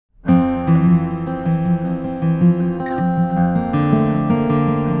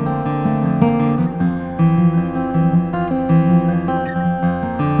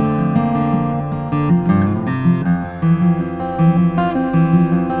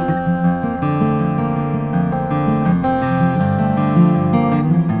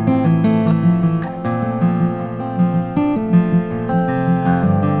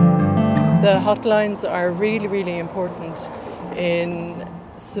hotlines are really, really important in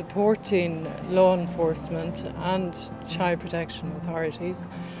supporting law enforcement and child protection authorities,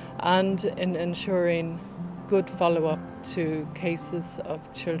 and in ensuring good follow-up to cases of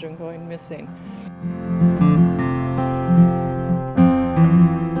children going missing.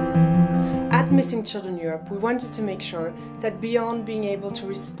 At Missing Children Europe, we wanted to make sure that beyond being able to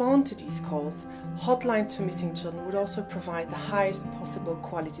respond to these calls, hotlines for missing children would also provide the highest possible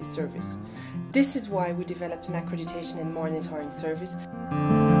quality service. This is why we developed an accreditation and monitoring service.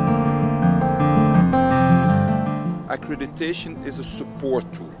 Accreditation is a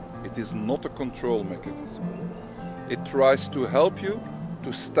support tool. It is not a control mechanism. It tries to help you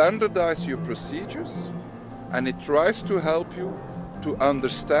to standardize your procedures, and it tries to help you to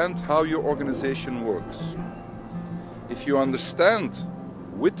understand how your organization works. If you understand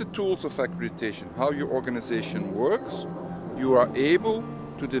with the tools of accreditation how your organization works, you are able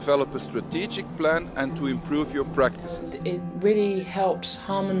to develop a strategic plan and to improve your practices. It really helps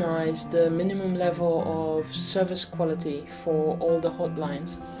harmonize the minimum level of service quality for all the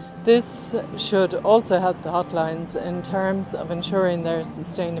hotlines. This should also help the hotlines in terms of ensuring their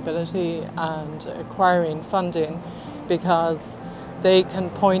sustainability and acquiring funding, because they can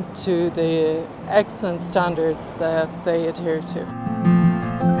point to the excellent standards that they adhere to.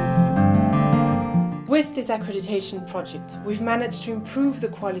 With this accreditation project, we've managed to improve the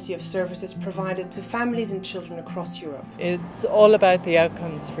quality of services provided to families and children across Europe. It's all about the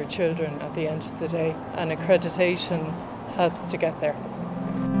outcomes for children at the end of the day, and accreditation helps to get there.